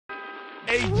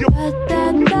Hey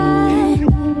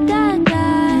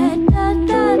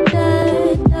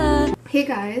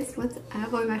guys, what's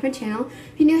up? Welcome back to my channel.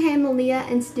 If you're new, hey, I'm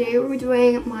Maleah, and today we're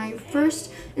doing my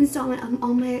first installment of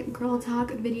all my girl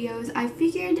talk videos. I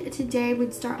figured today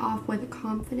we'd start off with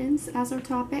confidence as our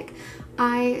topic.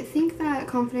 I think that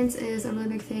confidence is a really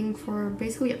big thing for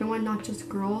basically everyone, not just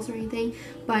girls or anything,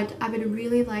 but I would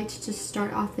really like to just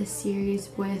start off this series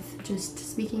with just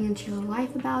speaking into your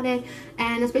life about it,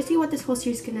 and that's basically what this whole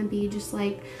series is going to be, just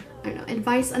like, I don't know,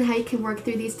 advice on how you can work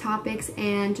through these topics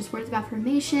and just words of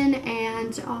affirmation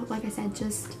and like I said,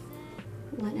 just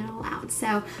letting it all out.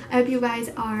 So I hope you guys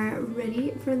are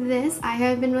ready for this. I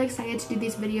have been really excited to do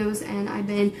these videos, and I've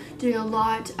been doing a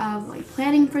lot of like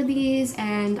planning for these,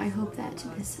 and I hope that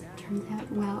this turns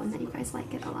out well and that you guys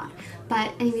like it a lot.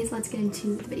 But anyways, let's get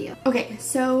into the video. Okay,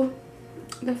 so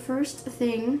the first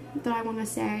thing that I want to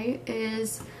say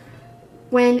is,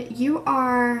 when you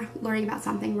are learning about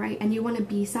something, right, and you want to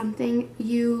be something,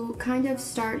 you kind of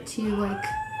start to, like,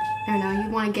 I don't know, you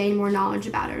want to gain more knowledge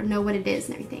about it or know what it is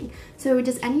and everything. So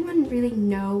does anyone really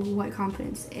know what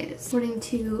confidence is? According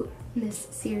to Miss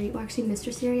Siri, well actually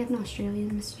Mr. Siri, I have an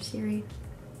Australian Mr. Siri,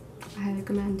 I highly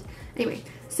recommend. Anyway,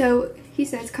 so he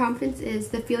says confidence is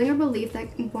the feeling or belief that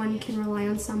one can rely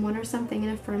on someone or something in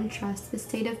a firm trust, the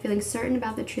state of feeling certain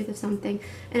about the truth of something,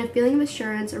 and a feeling of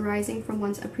assurance arising from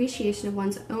one's appreciation of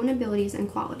one's own abilities and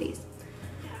qualities.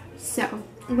 So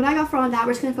what I got from all that,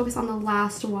 we're just going to focus on the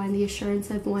last one, the assurance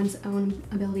of one's own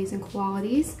abilities and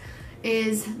qualities,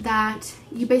 is that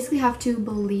you basically have to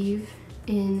believe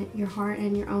in your heart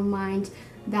and your own mind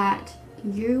that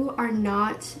you are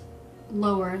not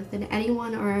lower than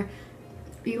anyone, or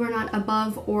you are not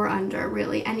above or under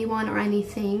really anyone or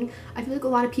anything. I feel like a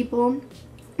lot of people,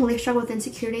 when they struggle with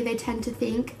insecurity, they tend to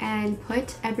think and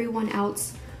put everyone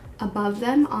else above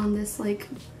them on this like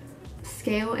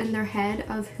scale in their head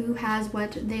of who has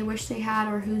what they wish they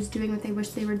had or who's doing what they wish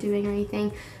they were doing or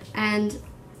anything. And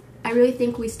I really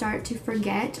think we start to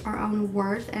forget our own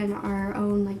worth and our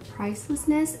own like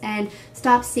pricelessness, and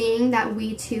stop seeing that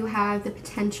we too have the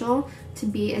potential to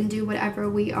be and do whatever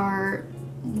we are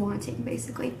wanting,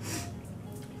 basically.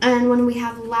 And when we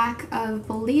have lack of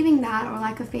believing that, or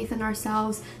lack of faith in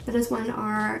ourselves, that is when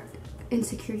our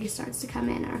insecurity starts to come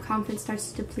in, our confidence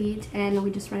starts to deplete, and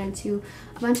we just run into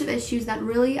a bunch of issues that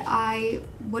really I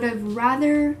would have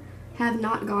rather have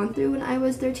not gone through when I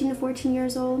was 13 to 14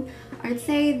 years old. I'd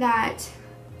say that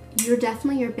you're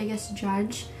definitely your biggest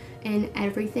judge in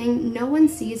everything. No one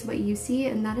sees what you see,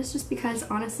 and that is just because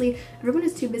honestly everyone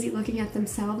is too busy looking at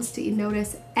themselves to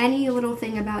notice any little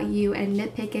thing about you and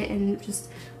nitpick it and just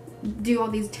do all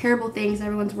these terrible things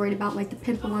everyone's worried about, like the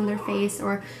pimple on their face,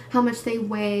 or how much they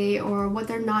weigh, or what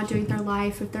they're not doing with their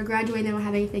life. If they're graduating, they don't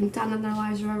have anything done in their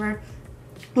lives or whatever,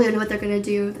 we don't know what they're gonna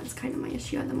do. That's kind of my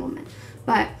issue at the moment.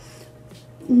 But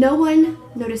no one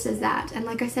notices that, and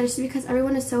like I said, it's just because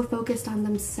everyone is so focused on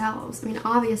themselves. I mean,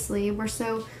 obviously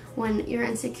when you're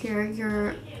insecure,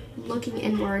 you're looking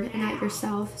inward and at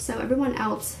yourself, so everyone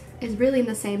else is really in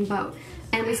the same boat,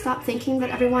 and we stop thinking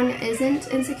that everyone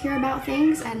isn't insecure about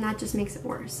things, and that just makes it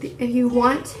worse. If you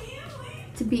want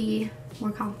to be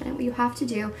more confident, what you have to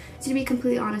do is to be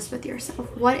completely honest with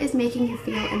yourself. What is making you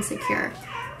feel insecure?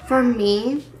 For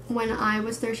me, when I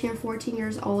was 13 or 14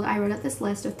 years old, I wrote out this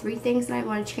list of 3 things that I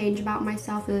want to change about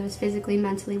myself, whether it was physically,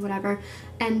 mentally, whatever,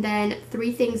 and then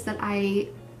 3 things that I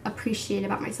appreciate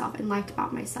about myself and liked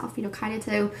about myself, you know, kind of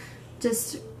to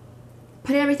just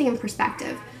put everything in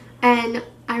perspective. And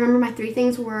I remember my 3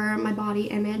 things were my body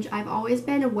image. I've always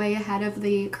been way ahead of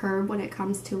the curve when it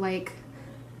comes to like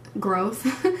growth.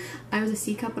 I was a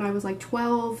C cup when I was like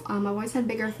 12. I've always had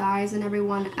bigger thighs than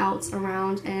everyone else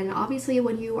around, and obviously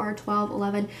when you are 12,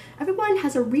 11, everyone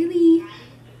has a really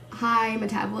high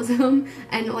metabolism,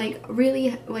 and like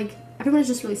really, like everyone is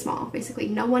just really small, basically.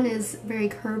 No one is very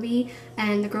curvy,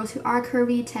 and the girls who are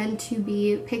curvy tend to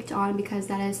be picked on because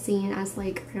that is seen as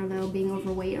like, I don't know, being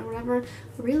overweight or whatever.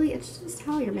 But really, it's just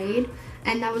how you're made,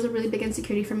 and that was a really big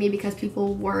insecurity for me because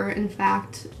people were in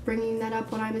fact bringing that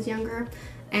up when I was younger,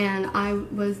 and I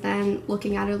was then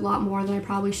looking at it a lot more than I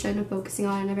probably should and focusing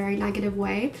on it in a very negative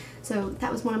way. So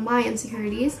that was one of my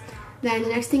insecurities. Then the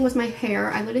next thing was my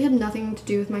hair. I literally had nothing to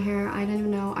do with my hair. I didn't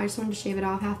even know. I just wanted to shave it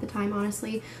off half the time,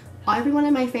 honestly. Everyone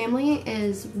in my family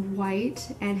is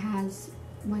white and has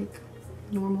like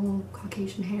normal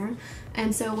Caucasian hair,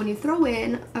 and so when you throw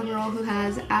in a girl who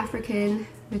has African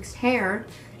mixed hair,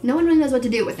 no one really knows what to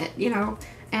do with it, you know.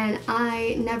 And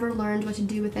I never learned what to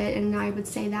do with it, and I would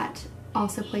say that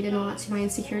also played in a lot to my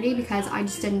insecurity because I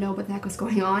just didn't know what the heck was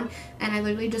going on, and I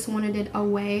literally just wanted it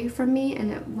away from me,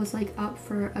 and it was like up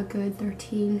for a good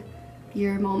 13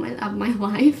 year moment of my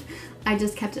life. I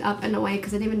just kept it up in a way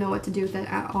because I didn't even know what to do with it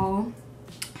at all.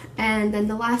 And then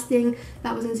the last thing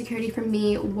that was insecurity for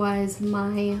me was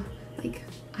my like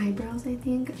eyebrows. I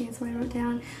think that's what I wrote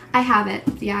down. I have it,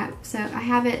 yeah, so I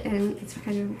have it, and it's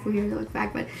kind of weird to look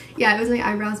back, but yeah, it was my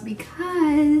eyebrows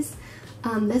because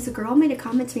this girl made a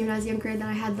comment to me when I was younger that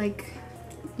I had like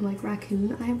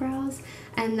raccoon eyebrows,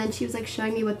 and then she was like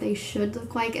showing me what they should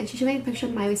look like, and she showed me a picture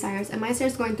of Miley Cyrus, and Miley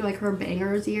Cyrus going through like her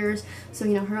bangers years, so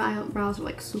you know her eyebrows were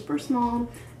like super small,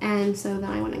 and so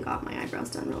then I went and got my eyebrows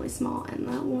done really small, and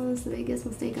that was the biggest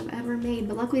mistake I've ever made,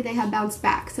 but luckily they have bounced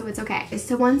back, so it's okay.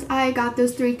 So once I got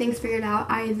those 3 things figured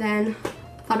out, I then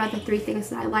thought about the 3 things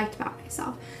that I liked about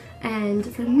myself, and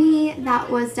for me that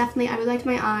was definitely, I really liked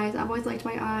my eyes. I've always liked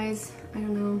my eyes. I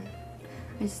don't know,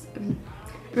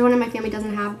 everyone in my family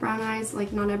doesn't have brown eyes,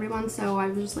 like not everyone, so I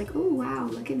was just like, oh wow,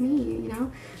 look at me, you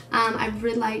know. I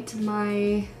really liked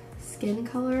my skin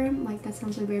color. Like that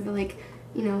sounds so weird, but like,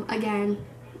 you know, again,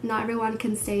 not everyone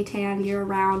can stay tan year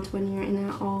round when you're in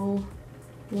an all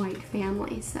white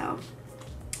family, so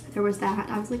there was that.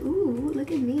 I was like, ooh,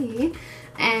 look at me.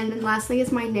 And then lastly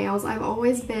is my nails. I've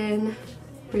always been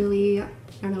really, I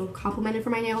don't know, complimented for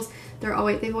my nails. They've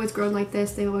always grown like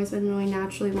this. They've always been really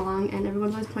naturally long, and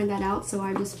everyone's always pointed that out, so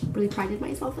I just really prided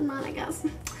myself in that, I guess.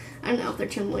 I don't know if their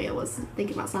chin Maleah was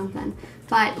thinking about something,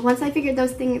 but once I figured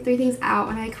those 3 things out,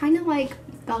 and I kind of like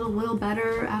felt a little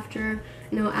better after,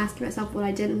 you know, asking myself what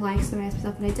I didn't like, so I asked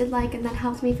myself what I did like, and that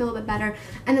helped me feel a bit better.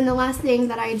 And then the last thing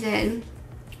that I did,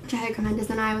 which I recommend, is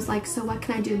then I was like, so what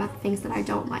can I do about the things that I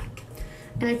don't like?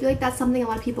 And I feel like that's something a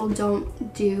lot of people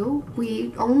don't do.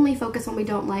 We only focus on what we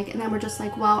don't like, and then we're just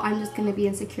like, well, I'm just going to be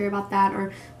insecure about that,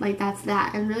 or like that's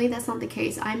that. And really that's not the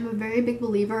case. I'm a very big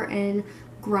believer in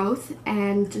growth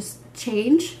and just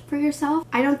change for yourself.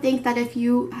 I don't think that if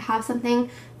you have something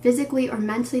physically or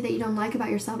mentally that you don't like about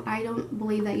yourself, I don't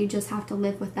believe that you just have to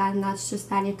live with that and that's just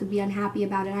that, and you have to be unhappy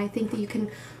about it. I think that you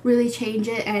can really change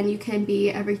it, and you can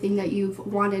be everything that you've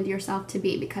wanted yourself to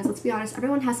be, because let's be honest,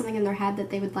 everyone has something in their head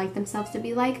that they would like themselves to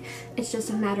be like. It's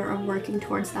just a matter of working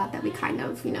towards that we kind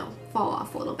of, you know, fall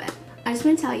off a little bit. I just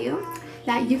want to tell you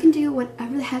that you can do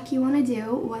whatever the heck you want to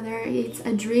do, whether it's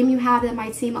a dream you have that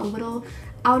might seem a little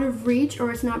out of reach or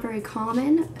it's not very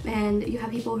common, and you have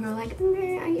people who are like,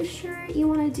 are you sure you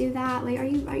want to do that? Like, are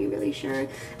you really sure?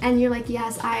 And you're like,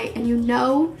 yes, and you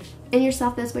know in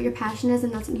yourself that's what your passion is,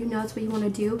 and that's, you know, it's what you want to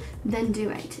do, then do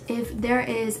it. If there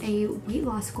is a weight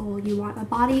loss goal you want, a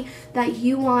body that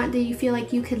you want, that you feel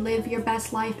like you could live your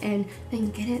best life in, then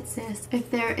get it, sis. If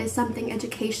there is something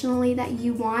educationally that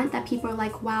you want that people are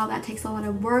like, wow, that takes a lot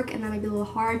of work and that might be a little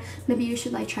hard, maybe you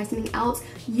should like try something else.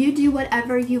 You do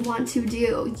whatever you want to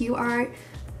do. You are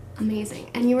amazing,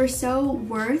 and you are so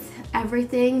worth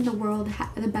everything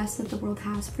the best that the world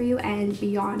has for you, and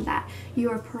beyond that. You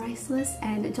are priceless,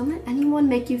 and don't let anyone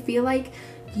make you feel like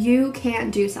you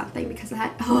can't do something, because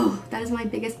that is my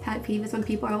biggest pet peeve, is when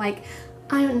people are like,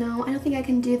 I don't know, I don't think I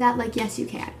can do that. Like, yes, you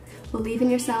can. Believe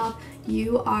in yourself.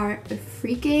 You are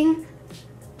freaking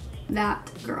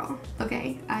that girl.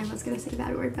 Okay, I was gonna say a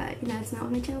bad word, but you know, that's not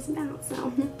what my channel's about,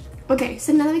 so. Okay,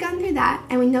 so now that we've gotten through that,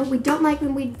 and we know we don't like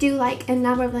when we do like, and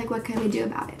now we're like, what can we do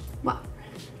about it? Well,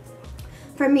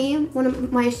 for me, one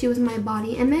of my issues was my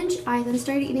body image. I then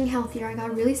started eating healthier. I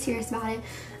got really serious about it,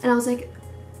 and I was like,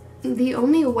 the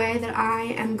only way that I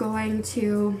am going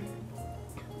to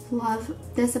love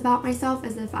this about myself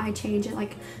is if I change it.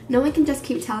 Like, no one can just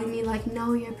keep telling me like,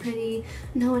 no, you're pretty,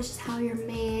 no, it's just how you're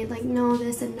made, like, no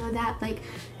this and no that. Like,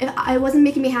 it wasn't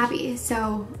making me happy,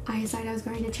 so I decided I was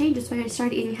going to change it. So I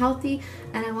started eating healthy,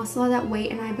 and I lost a lot of that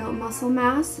weight, and I built muscle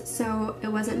mass, so it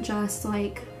wasn't just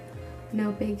like, you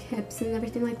know, big hips and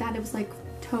everything like that. It was like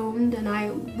toned, and I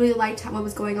really liked what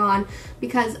was going on,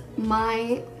 because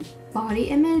my body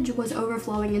image was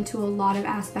overflowing into a lot of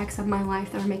aspects of my life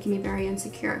that were making me very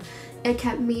insecure. It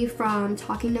kept me from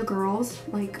talking to girls.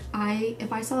 Like,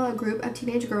 if I saw a group of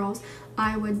teenage girls,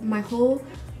 my whole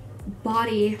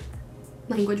body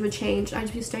language would change. I'd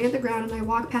just be staring at the ground, and I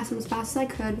walked past them as fast as I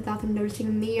could without them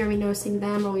noticing me or me noticing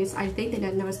them, or at least I think they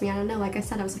didn't notice me. I don't know, like I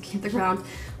said, I was looking at the ground,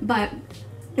 but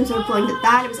it was overflowing to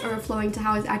that. It was overflowing to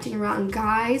how I was acting around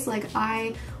guys. Like,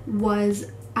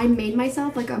 I made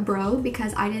myself like a bro,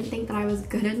 because I didn't think that I was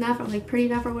good enough or like pretty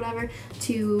enough or whatever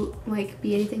to like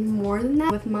be anything more than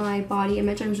that. With my body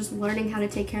image, I was just learning how to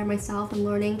take care of myself and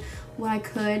learning what I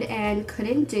could and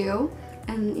couldn't do,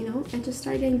 and you know, it just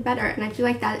started getting better. And I feel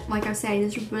like that, like I was saying,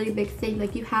 is a really big thing.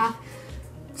 Like, you have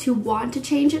to want to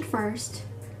change it first,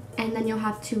 and then you'll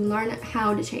have to learn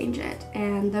how to change it.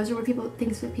 And those are where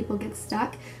people get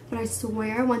stuck. But I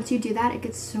swear, once you do that, it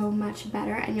gets so much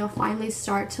better, and you'll finally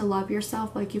start to love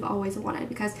yourself like you've always wanted.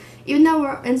 Because even though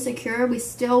we're insecure, we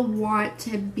still want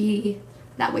to be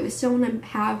that way. We still want to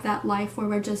have that life where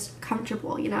we're just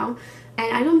comfortable, you know?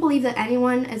 And I don't believe that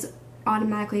anyone is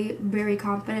automatically very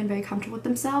confident, very comfortable with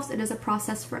themselves. It is a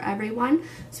process for everyone,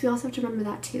 so we also have to remember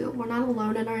that too. We're not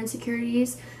alone in our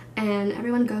insecurities, and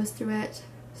everyone goes through it.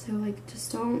 So like,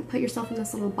 just don't put yourself in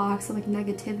this little box of like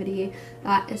negativity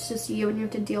that it's just you and you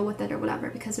have to deal with it or whatever,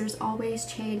 because there's always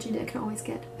change and it can always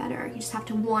get better. You just have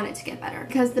to want it to get better.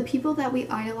 Because the people that we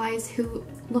idolize who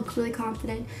look really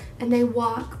confident and they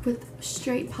walk with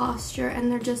straight posture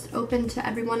and they're just open to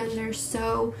everyone, and they're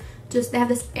so they have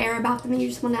this air about them and you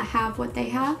just want to have what they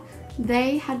have,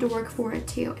 they had to work for it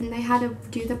too, and they had to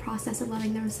do the process of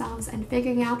loving themselves and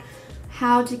figuring out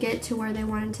how to get to where they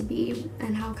wanted to be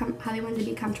and how they wanted to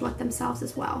be comfortable with themselves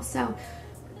as well. So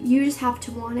you just have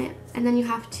to want it, and then you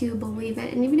have to believe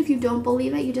it. And even if you don't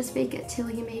believe it, you just fake it till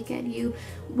you make it. You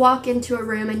walk into a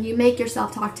room and you make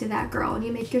yourself talk to that girl, and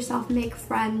you make yourself make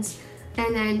friends,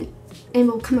 and then it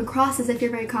will come across as if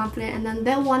you're very confident, and then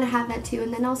they'll want to have that too,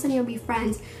 and then all of a sudden you'll be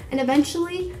friends, and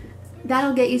eventually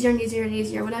that'll get easier and easier and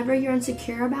easier. Whatever you're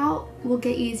insecure about will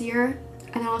get easier,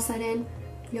 and all of a sudden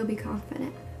you'll be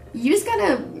confident. You just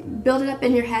gotta build it up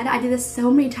in your head. I did this so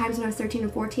many times when I was 13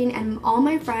 and 14, and all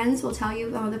my friends will tell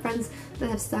you, the friends that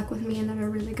have stuck with me and that are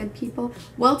really good people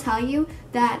will tell you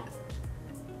that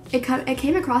it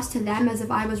came across to them as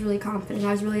if I was really confident,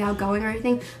 I was really outgoing or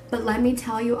anything, but let me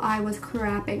tell you, I was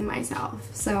crapping myself.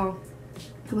 So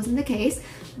it wasn't the case.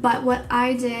 But what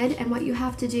I did, and what you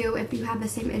have to do if you have the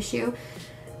same issue,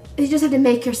 is you just have to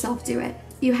make yourself do it.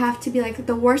 You have to be like,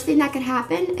 the worst thing that could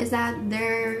happen is that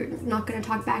they're not going to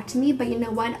talk back to me, but you know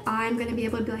what, I'm going to be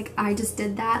able to be like, I just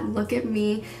did that, look at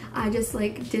me, I just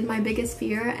like did my biggest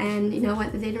fear, and you know what,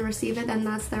 if they didn't receive it, then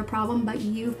that's their problem, but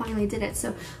you finally did it.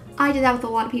 So I did that with a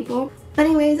lot of people. But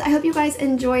anyways, I hope you guys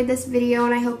enjoyed this video,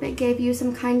 and I hope it gave you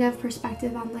some kind of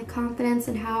perspective on like confidence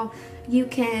and how you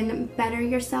can better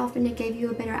yourself, and it gave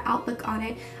you a better outlook on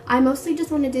it. I mostly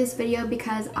just wanted to do this video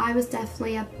because I was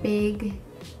definitely a big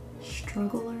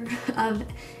struggler of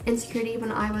insecurity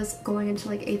when I was going into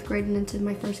like 8th grade and into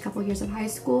my first couple years of high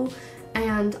school,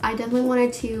 and I definitely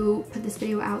wanted to put this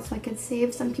video out so I could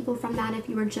save some people from that. If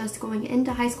you were just going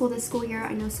into high school this school year,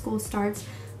 I know school starts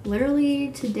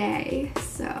literally today,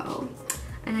 so,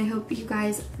 and I hope you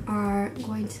guys are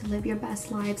going to live your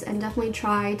best lives and definitely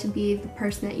try to be the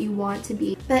person that you want to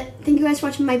be. But thank you guys for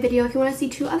watching my video. If you want to see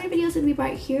 2 other videos, it'll be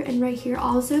right here and right here.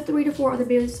 Also, 3 to 4 other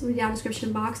videos will be down in the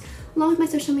description box, along with my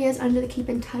social medias under the Keep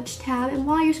in Touch tab. And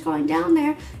while you're scrolling down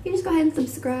there, you just go ahead and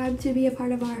subscribe to be a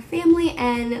part of our family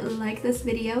and like this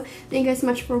video. Thank you guys so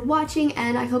much for watching,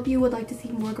 and I hope you would like to see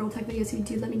more girl tech videos. If you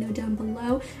do, let me know down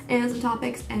below, and some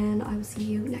topics, and I will see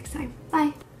you next time.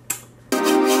 Bye.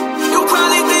 You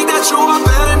probably think that you are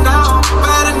better now,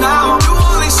 better now.